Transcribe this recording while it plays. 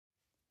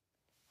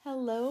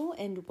Hello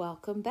and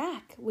welcome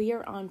back. We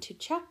are on to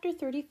Chapter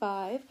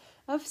 35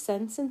 of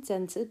Sense and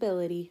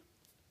Sensibility.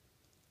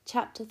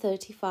 Chapter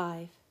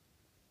 35.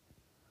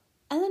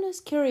 Eleanor's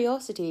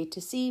curiosity to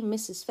see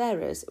Mrs.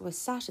 Ferrars was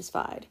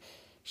satisfied.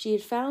 She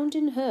had found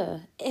in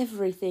her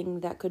everything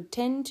that could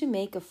tend to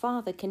make a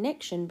farther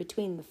connection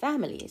between the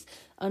families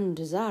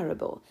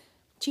undesirable.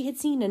 She had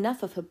seen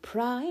enough of her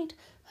pride,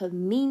 her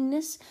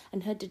meanness,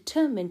 and her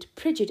determined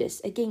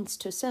prejudice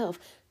against herself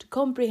to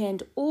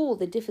comprehend all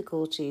the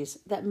difficulties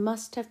that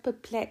must have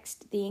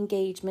perplexed the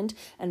engagement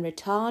and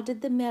retarded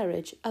the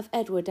marriage of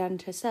Edward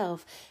and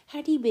herself,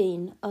 had he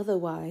been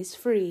otherwise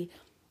free.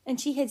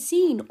 And she had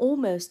seen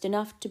almost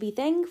enough to be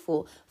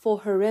thankful for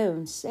her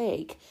own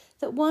sake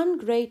that one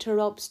greater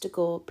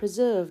obstacle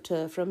preserved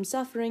her from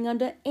suffering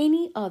under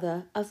any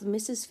other of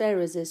Mrs.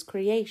 Ferrars's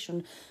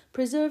creation,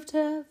 preserved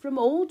her from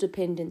all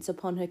dependence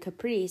upon her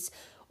caprice,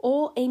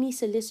 or any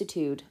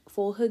solicitude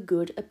for her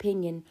good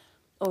opinion,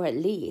 or at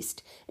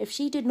least, if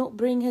she did not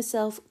bring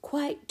herself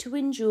quite to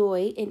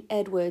enjoy in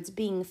Edward's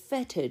being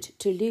fettered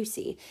to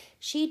Lucy,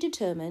 she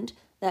determined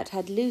that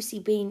had Lucy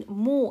been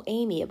more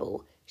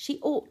amiable, she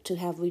ought to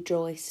have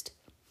rejoiced.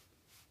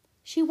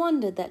 She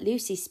wondered that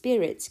Lucy's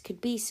spirits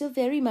could be so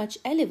very much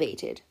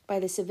elevated by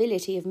the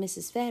civility of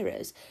Mrs.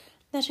 Ferrars,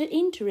 that her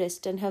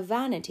interest and her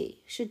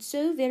vanity should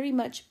so very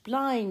much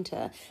blind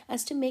her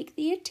as to make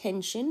the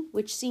attention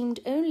which seemed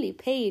only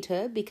paid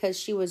her because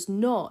she was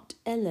not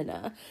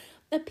Eleanor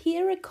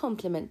appear a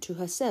compliment to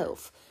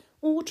herself,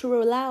 or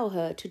to allow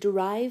her to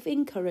derive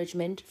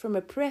encouragement from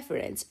a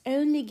preference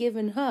only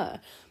given her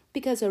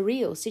because her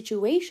real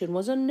situation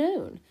was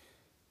unknown.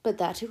 But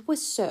that it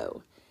was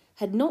so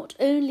had not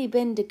only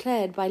been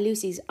declared by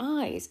Lucy's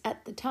eyes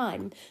at the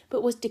time,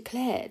 but was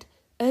declared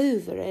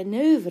over and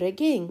over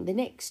again the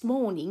next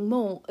morning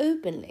more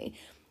openly,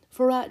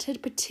 for at her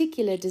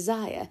particular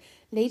desire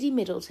Lady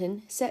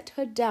Middleton set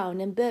her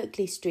down in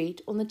Berkeley Street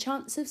on the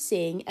chance of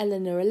seeing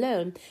Eleanor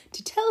alone,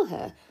 to tell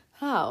her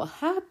how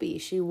happy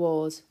she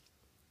was.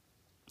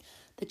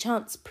 The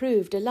chance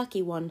proved a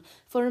lucky one,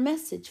 for a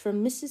message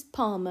from Mrs.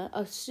 Palmer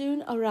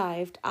soon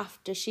arrived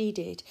after she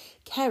did,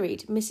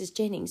 carried Mrs.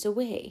 Jennings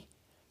away.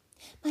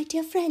 "My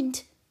dear friend,"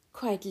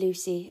 cried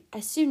Lucy,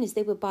 as soon as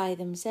they were by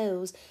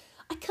themselves,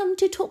 "I come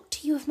to talk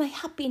to you of my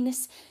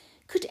happiness.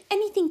 Could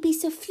anything be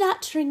so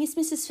flattering as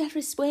Mrs.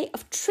 Ferrars' way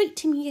of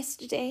treating me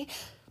yesterday?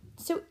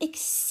 So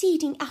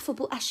exceeding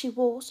affable as she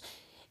was.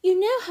 You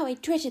know how I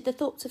dreaded the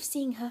thoughts of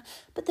seeing her,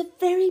 but the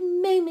very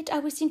moment I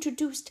was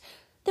introduced,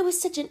 there was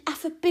such an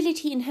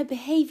affability in her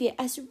behaviour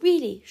as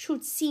really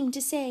should seem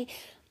to say,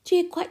 she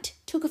had quite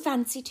took a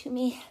fancy to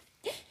me.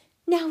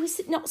 Now, is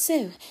it not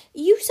so?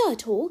 You saw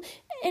it all,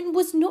 and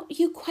was not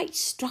you quite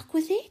struck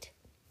with it?"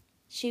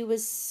 "She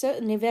was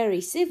certainly very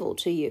civil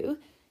to you."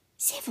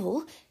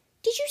 "Civil?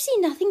 Did you see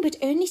nothing but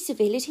only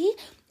civility?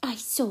 I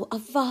saw a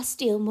vast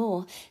deal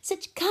more,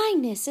 such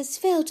kindness as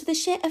fell to the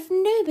share of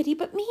nobody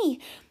but me.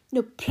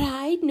 No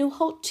pride, no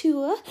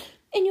hauteur,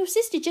 and your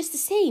sister just the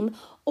same,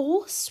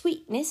 all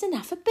sweetness and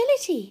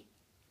affability."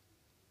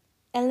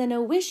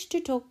 Eleanor wished to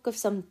talk of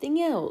something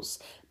else,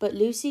 but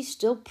Lucy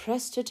still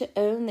pressed her to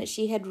own that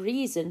she had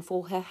reason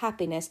for her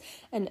happiness,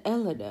 and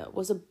Eleanor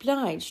was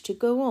obliged to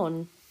go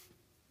on.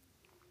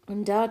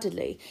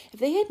 "Undoubtedly, if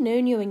they had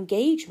known your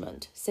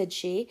engagement," said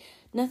she,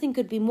 "nothing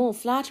could be more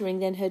flattering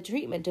than her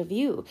treatment of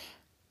you.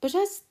 But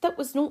as that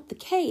was not the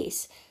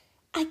case—"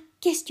 "I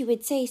guessed you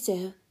would say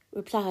so,"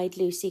 replied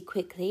Lucy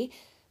quickly,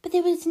 "but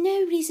there was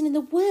no reason in the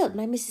world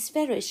my Mrs.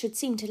 Ferrars should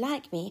seem to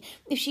like me,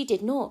 if she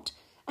did not,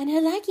 and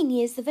her liking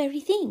me is the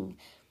very thing.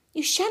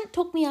 You shan't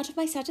talk me out of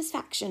my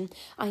satisfaction.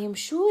 I am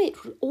sure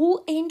it will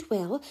all end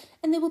well,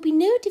 and there will be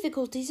no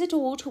difficulties at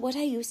all to what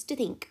I used to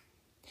think.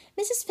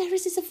 Mrs.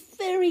 Ferrars is a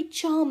very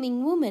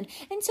charming woman,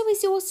 and so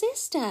is your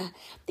sister.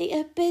 They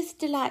are both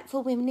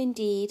delightful women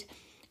indeed.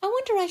 I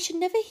wonder I should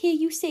never hear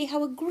you say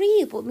how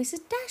agreeable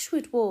Mrs.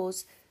 Dashwood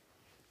was."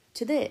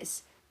 To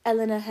this,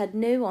 Eleanor had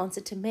no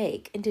answer to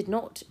make, and did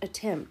not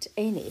attempt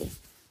any.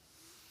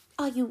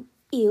 "Are you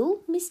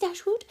ill, Miss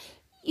Dashwood?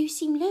 You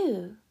seem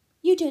low.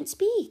 You don't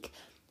speak.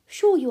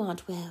 Sure you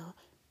aren't well?"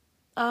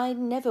 "I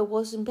never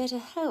was in better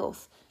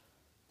health."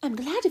 "I'm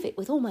glad of it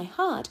with all my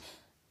heart,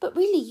 but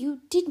really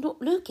you did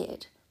not look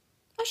it.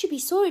 I should be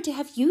sorry to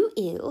have you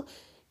ill,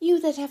 you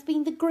that have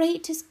been the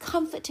greatest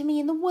comfort to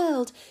me in the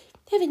world.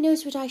 Heaven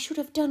knows what I should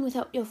have done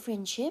without your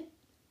friendship."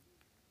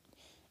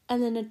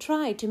 Eleanor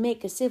tried to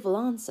make a civil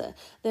answer,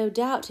 though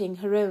doubting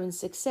her own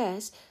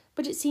success,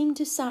 but it seemed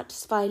to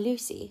satisfy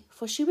Lucy,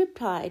 for she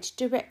replied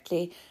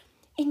directly,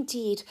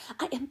 "Indeed,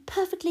 I am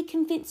perfectly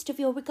convinced of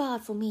your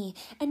regard for me,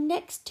 and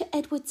next to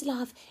Edward's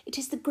love, it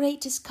is the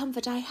greatest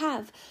comfort I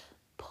have.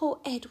 Poor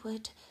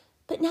Edward!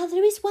 But now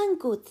there is one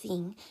good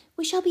thing.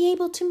 We shall be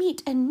able to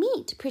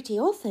meet pretty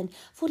often,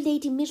 for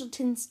Lady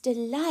Middleton's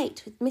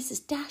delight with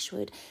Mrs.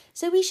 Dashwood,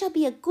 so we shall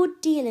be a good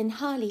deal in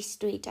Harley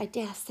Street, I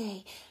dare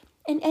say.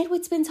 And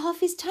Edward spends half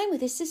his time with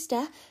his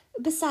sister.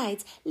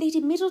 Besides, Lady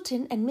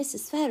Middleton and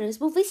Mrs. Ferrars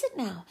will visit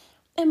now,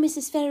 and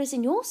Mrs. Ferrars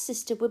and your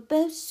sister were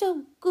both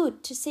so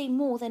good to say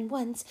more than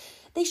once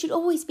They should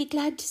always be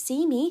glad to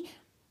see me.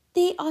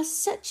 They are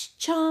such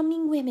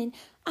charming women.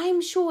 I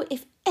am sure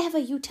if ever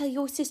you tell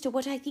your sister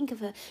what I think of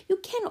her, you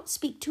cannot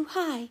speak too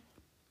high."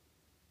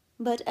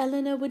 But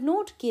Elinor would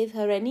not give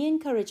her any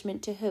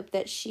encouragement to hope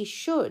that she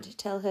should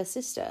tell her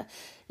sister.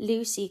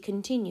 Lucy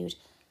continued,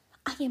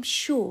 "I am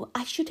sure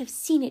I should have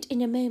seen it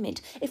in a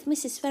moment if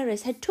Mrs.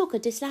 Ferrars had took a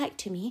dislike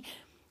to me.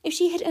 If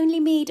she had only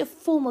made a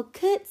formal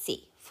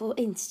curtsy, for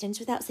instance,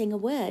 without saying a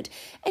word,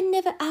 and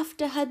never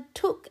after had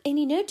took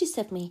any notice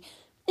of me,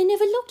 and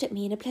never looked at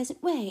me in a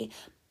pleasant way.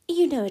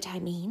 You know what I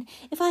mean.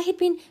 If I had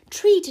been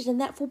treated in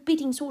that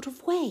forbidding sort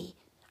of way,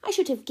 I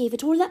should have gave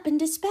it all up in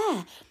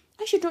despair.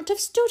 I should not have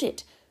stood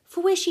it, for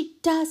where she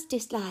does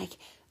dislike,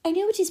 I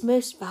know it is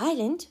most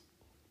violent."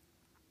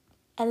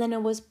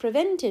 Elinor was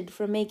prevented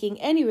from making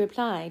any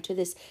reply to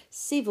this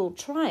civil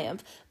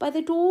triumph by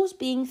the doors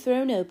being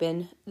thrown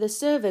open, the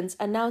servants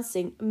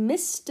announcing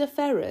Mr.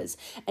 Ferrars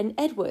and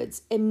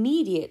Edward's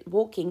immediate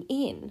walking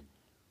in.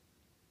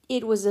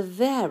 It was a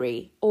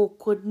very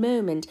awkward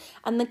moment,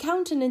 and the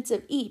countenance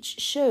of each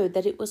showed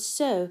that it was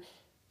so.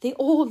 They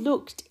all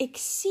looked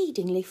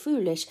exceedingly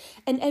foolish,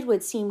 and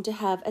Edward seemed to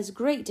have as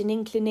great an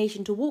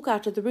inclination to walk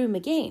out of the room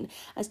again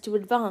as to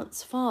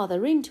advance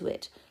farther into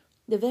it.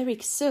 The very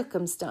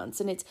circumstance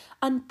in its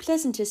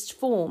unpleasantest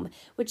form,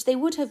 which they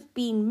would have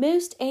been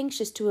most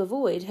anxious to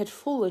avoid, had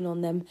fallen on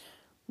them.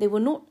 They were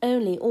not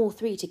only all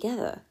three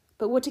together,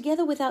 but were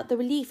together without the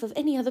relief of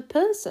any other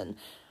person.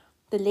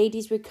 The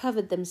ladies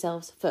recovered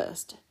themselves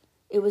first.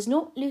 It was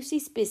not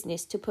Lucy's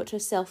business to put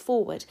herself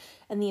forward,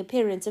 and the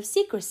appearance of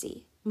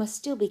secrecy must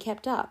still be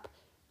kept up.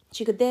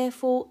 She could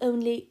therefore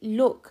only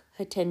look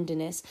her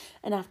tenderness,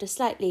 and after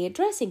slightly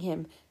addressing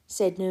him,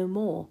 said no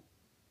more.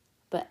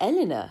 But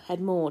Elinor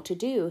had more to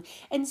do,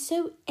 and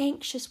so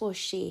anxious was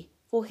she,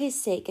 for his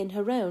sake and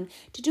her own,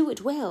 to do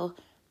it well,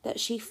 that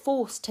she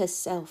forced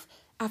herself,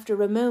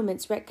 after a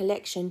moment's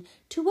recollection,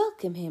 to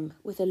welcome him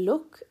with a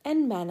look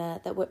and manner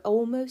that were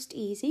almost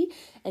easy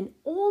and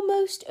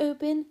almost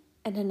open,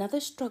 and another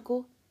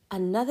struggle,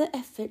 another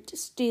effort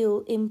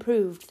still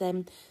improved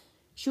them.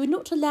 She would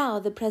not allow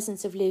the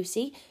presence of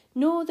Lucy,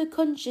 nor the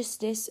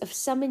consciousness of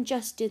some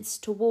injustice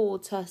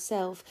towards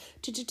herself,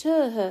 to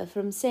deter her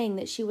from saying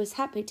that she was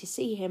happy to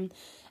see him,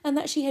 and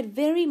that she had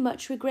very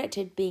much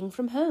regretted being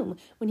from home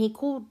when he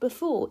called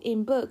before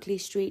in Berkeley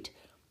Street.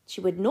 She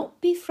would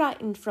not be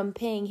frightened from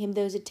paying him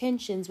those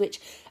attentions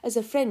which, as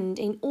a friend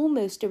and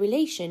almost a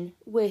relation,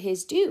 were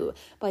his due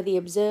by the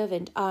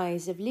observant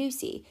eyes of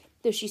Lucy,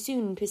 though she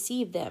soon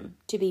perceived them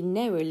to be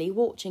narrowly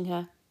watching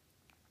her.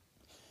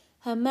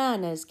 Her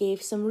manners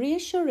gave some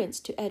reassurance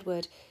to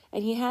Edward,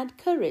 and he had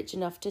courage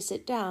enough to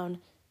sit down,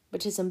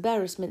 but his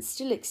embarrassment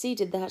still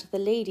exceeded that of the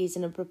ladies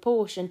in a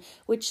proportion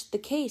which the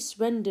case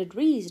rendered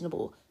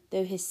reasonable,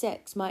 though his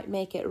sex might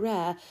make it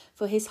rare,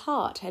 for his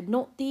heart had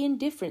not the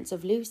indifference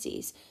of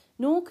Lucy's,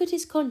 nor could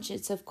his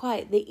conscience have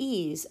quite the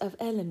ease of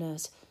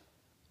Elinor's.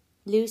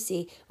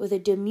 Lucy, with a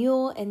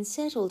demure and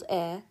settled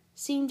air,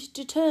 seemed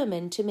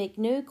determined to make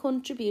no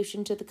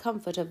contribution to the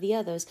comfort of the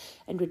others,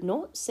 and would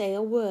not say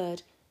a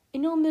word.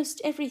 In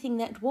almost everything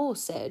that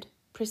was said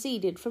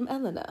proceeded from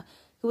Elinor,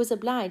 who was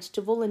obliged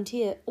to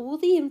volunteer all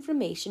the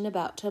information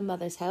about her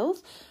mother's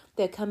health,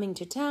 their coming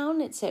to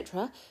town,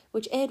 etc.,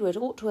 which Edward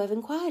ought to have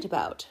inquired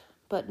about,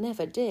 but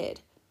never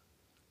did.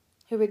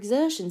 Her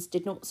exertions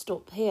did not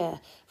stop here,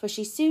 for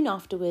she soon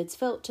afterwards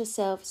felt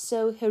herself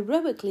so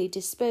heroically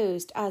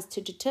disposed as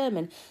to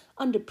determine,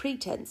 under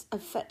pretence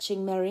of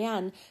fetching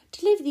Marianne,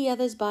 to leave the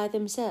others by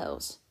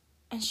themselves.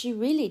 And she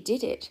really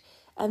did it,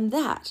 and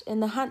that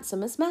in the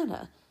handsomest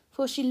manner,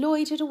 for she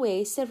loitered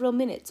away several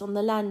minutes on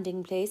the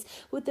landing-place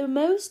with the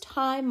most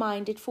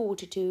high-minded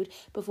fortitude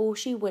before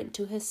she went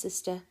to her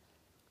sister.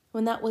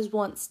 When that was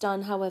once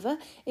done, however,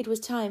 it was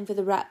time for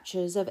the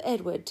raptures of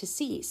Edward to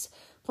cease,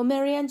 for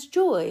Marianne's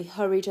joy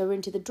hurried her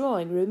into the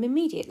drawing-room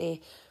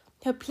immediately.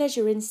 Her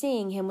pleasure in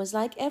seeing him was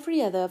like every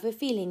other of her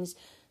feelings,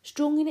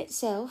 strong in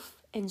itself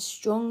and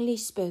strongly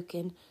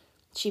spoken.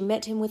 She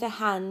met him with a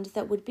hand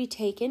that would be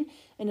taken,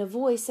 and a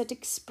voice that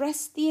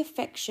expressed the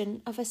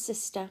affection of a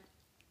sister.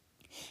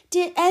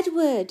 "Dear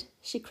Edward,"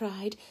 she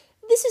cried,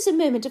 "this is a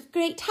moment of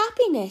great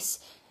happiness.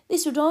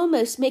 This would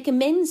almost make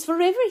amends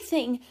for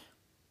everything."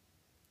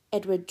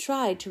 Edward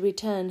tried to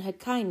return her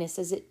kindness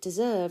as it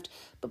deserved,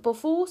 but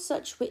before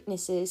such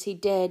witnesses he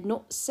dared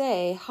not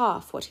say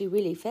half what he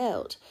really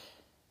felt.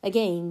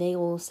 Again they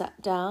all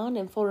sat down,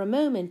 and for a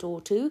moment or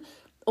two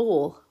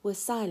all were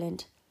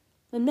silent.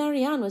 And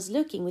Marianne was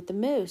looking with the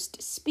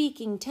most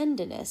speaking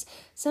tenderness,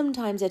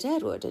 sometimes at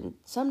Edward and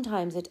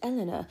sometimes at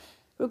Elinor,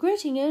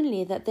 regretting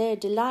only that their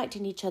delight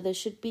in each other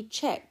should be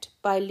checked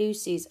by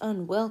Lucy's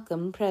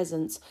unwelcome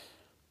presence.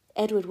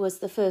 Edward was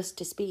the first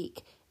to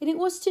speak, and it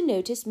was to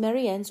notice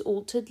Marianne's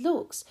altered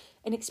looks,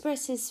 and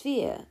express his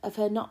fear of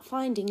her not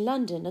finding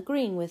London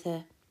agreeing with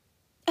her.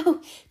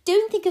 "Oh,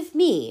 don't think of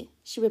me,"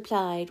 she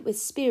replied with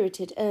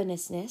spirited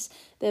earnestness,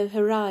 though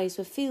her eyes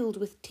were filled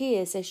with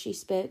tears as she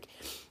spoke.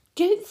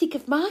 "Don't think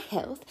of my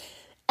health.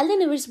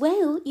 Elinor is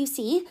well, you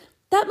see.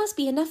 That must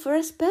be enough for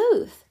us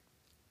both."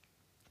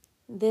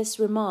 This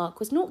remark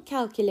was not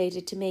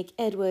calculated to make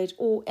Edward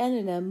or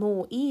Elinor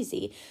more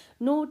easy,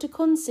 nor to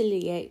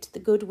conciliate the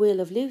goodwill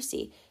of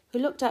Lucy, who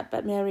looked up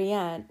at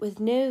Marianne with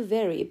no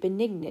very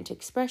benignant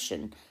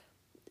expression.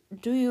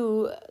 "Do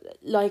you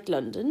like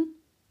London?"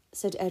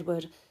 said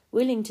Edward,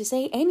 willing to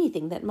say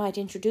anything that might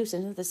introduce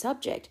another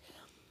subject.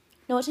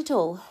 "Not at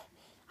all.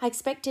 I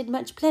expected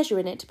much pleasure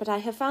in it, but I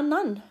have found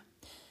none.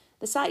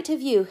 The sight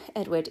of you,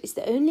 Edward, is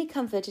the only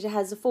comfort it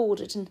has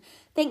afforded, and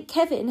thank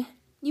Heaven,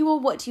 you are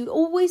what you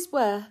always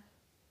were."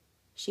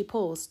 She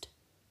paused.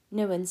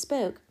 No one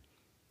spoke.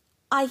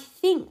 "I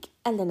think,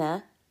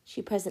 Elinor,"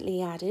 she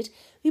presently added,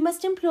 "we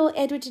must implore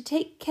Edward to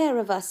take care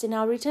of us in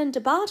our return to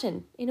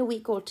Barton. In a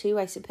week or two,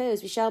 I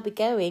suppose, we shall be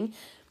going,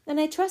 and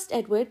I trust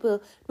Edward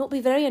will not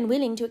be very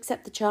unwilling to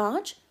accept the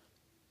charge."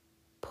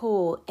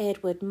 Poor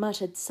Edward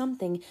muttered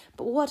something,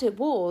 but what it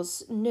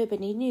was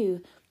nobody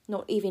knew,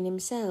 not even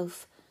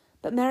himself.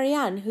 But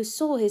Marianne, who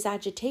saw his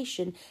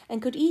agitation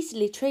and could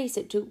easily trace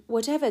it to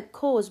whatever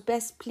cause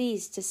best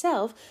pleased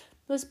herself,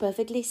 was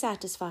perfectly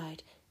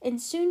satisfied,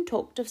 and soon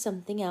talked of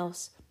something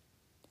else.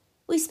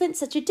 "We spent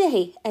such a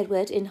day,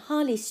 Edward, in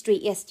Harley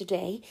Street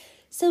yesterday.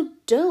 So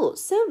dull,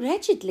 so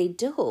wretchedly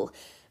dull.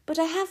 But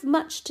I have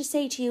much to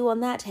say to you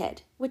on that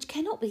head, which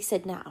cannot be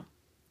said now."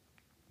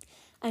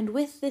 And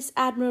with this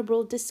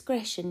admirable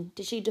discretion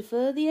did she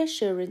defer the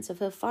assurance of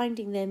her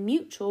finding their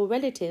mutual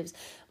relatives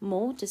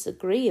more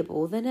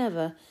disagreeable than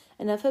ever,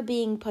 and of her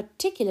being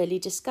particularly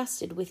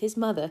disgusted with his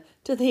mother,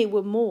 till they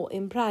were more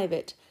in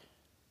private.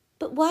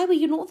 "But why were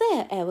you not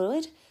there,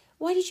 Edward?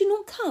 Why did you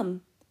not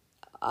come?"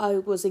 "I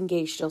was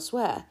engaged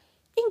elsewhere."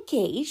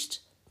 "Engaged?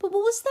 But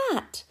what was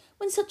that,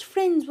 when such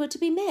friends were to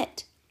be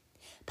met?"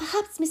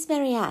 "Perhaps, Miss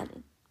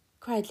Marianne,"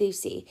 cried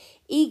Lucy,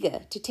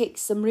 eager to take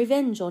some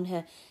revenge on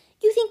her,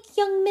 "you think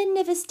young men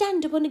never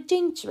stand upon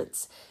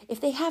engagements, if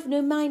they have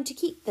no mind to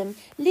keep them,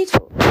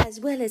 little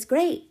as well as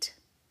great."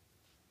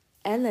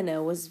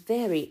 Elinor was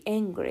very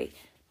angry,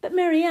 but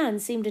Marianne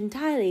seemed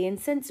entirely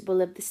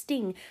insensible of the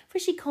sting, for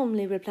she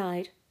calmly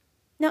replied,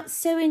 "Not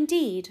so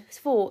indeed,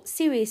 for,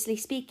 seriously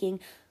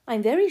speaking, I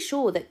am very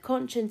sure that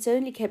conscience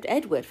only kept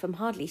Edward from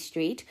Harley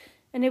Street,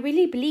 and I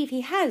really believe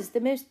he has the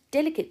most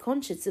delicate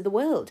conscience in the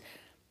world,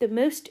 the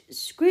most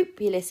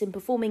scrupulous in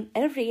performing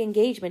every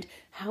engagement,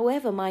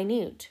 however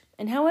minute,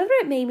 and however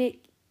it may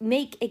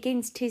make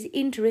against his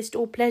interest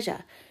or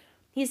pleasure.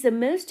 He is the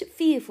most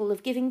fearful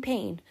of giving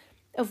pain,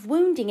 of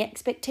wounding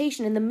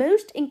expectation, and the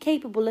most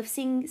incapable of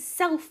seeing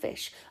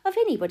selfish of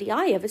anybody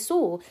I ever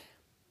saw.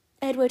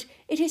 Edward,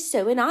 it is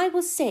so, and I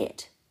will say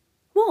it."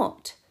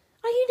 "What?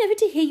 Are you never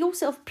to hear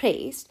yourself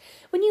praised,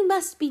 when you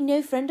must be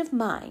no friend of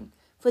mine?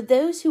 For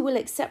those who will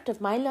accept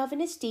of my love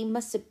and esteem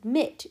must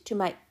submit to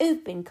my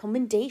open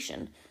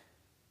commendation."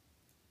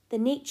 The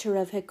nature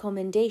of her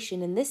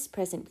commendation in this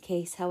present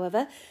case,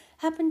 however,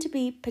 happened to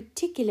be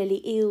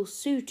particularly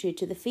ill-suited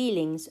to the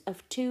feelings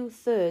of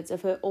 2/3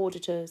 of her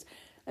auditors,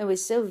 and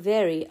was so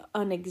very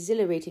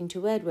unexhilarating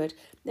to Edward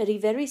that he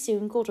very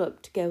soon got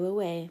up to go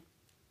away.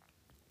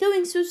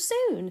 "Going so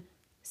soon?"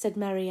 said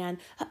Marianne.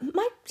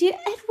 "My dear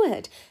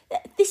Edward,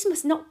 this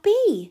must not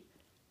be."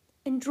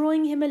 And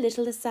drawing him a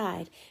little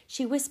aside,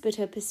 she whispered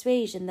her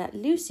persuasion that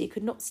Lucy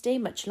could not stay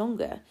much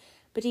longer,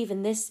 but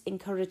even this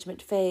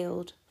encouragement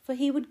failed, for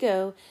he would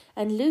go,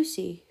 and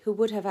Lucy, who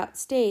would have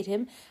outstayed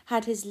him,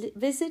 had his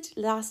visit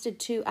lasted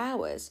 2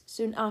 hours,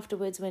 soon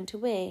afterwards went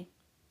away.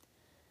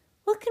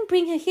 "What can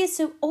bring her here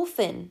so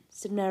often?"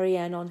 said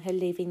Marianne on her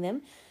leaving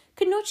them.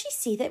 "Could not she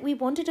see that we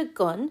wanted her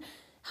gone?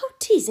 How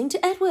teasing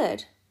to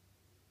Edward!"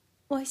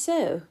 "Why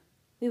so?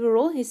 We were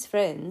all his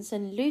friends,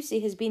 and Lucy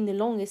has been the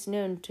longest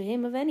known to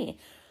him of any.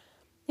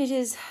 It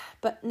is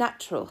but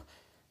natural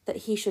that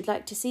he should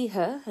like to see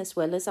her as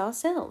well as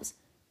ourselves."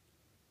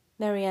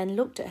 Marianne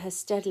looked at her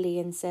steadily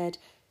and said,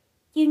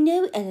 "You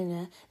know,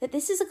 Elinor, that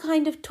this is a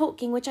kind of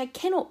talking which I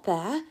cannot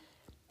bear.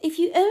 If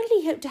you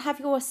only hope to have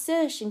your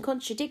assertion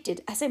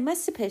contradicted, as I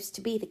must suppose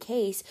to be the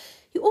case,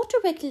 you ought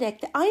to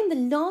recollect that I am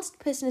the last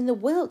person in the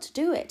world to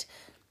do it.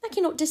 I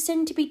cannot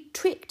descend to be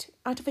tricked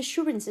out of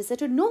assurances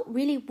that are not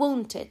really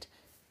wanted."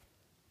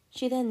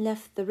 She then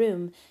left the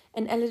room,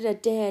 and Elinor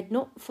dared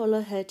not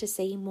follow her to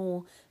say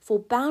more, for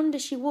bound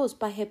as she was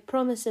by her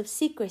promise of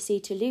secrecy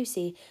to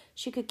Lucy,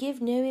 she could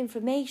give no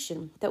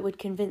information that would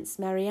convince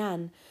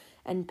Marianne,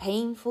 and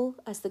painful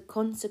as the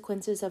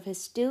consequences of her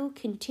still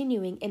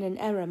continuing in an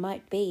error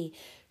might be,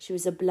 she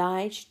was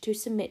obliged to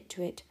submit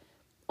to it.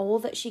 All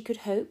that she could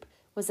hope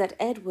was that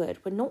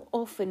Edward would not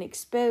often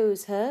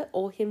expose her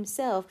or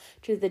himself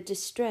to the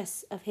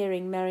distress of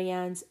hearing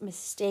Marianne's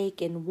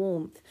mistaken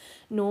warmth,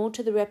 nor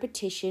to the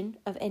repetition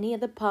of any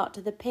other part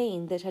of the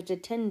pain that had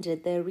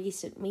attended their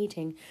recent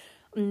meeting,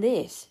 and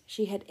this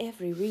she had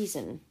every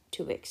reason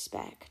to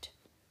expect.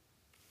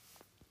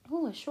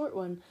 Oh, a short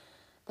one.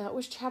 That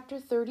was chapter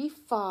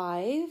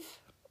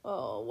 35.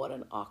 Oh, what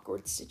an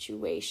awkward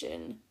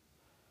situation.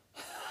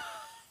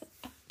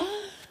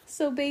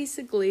 So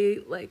basically,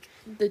 like,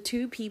 the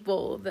two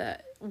people,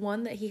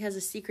 one that he has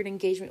a secret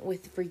engagement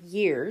with for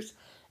years,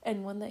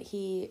 and one that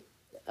he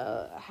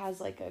has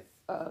like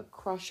a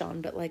crush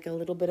on, but like a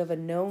little bit of a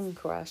known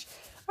crush,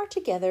 are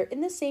together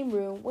in the same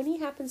room when he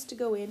happens to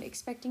go in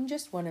expecting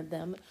just one of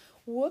them.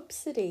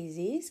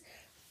 Whoops-a-daisies.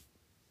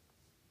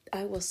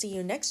 I will see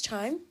you next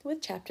time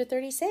with chapter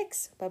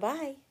 36.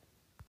 Bye-bye.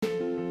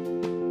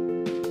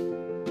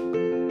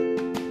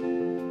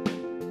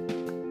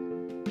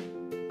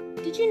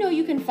 Did you know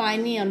you can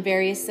find me on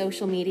various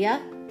social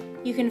media?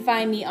 You can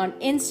find me on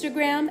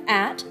Instagram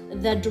at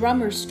The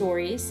Drummer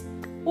Stories,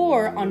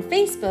 or on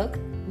Facebook,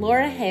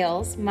 Laura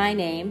Hales, my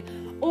name,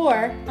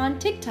 or on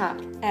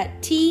TikTok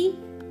at TAAAAAA,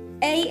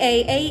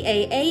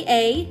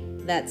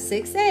 that's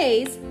 6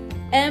 A's,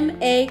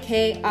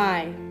 MAKI.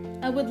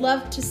 I would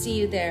love to see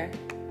you there.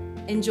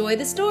 Enjoy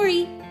the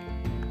story!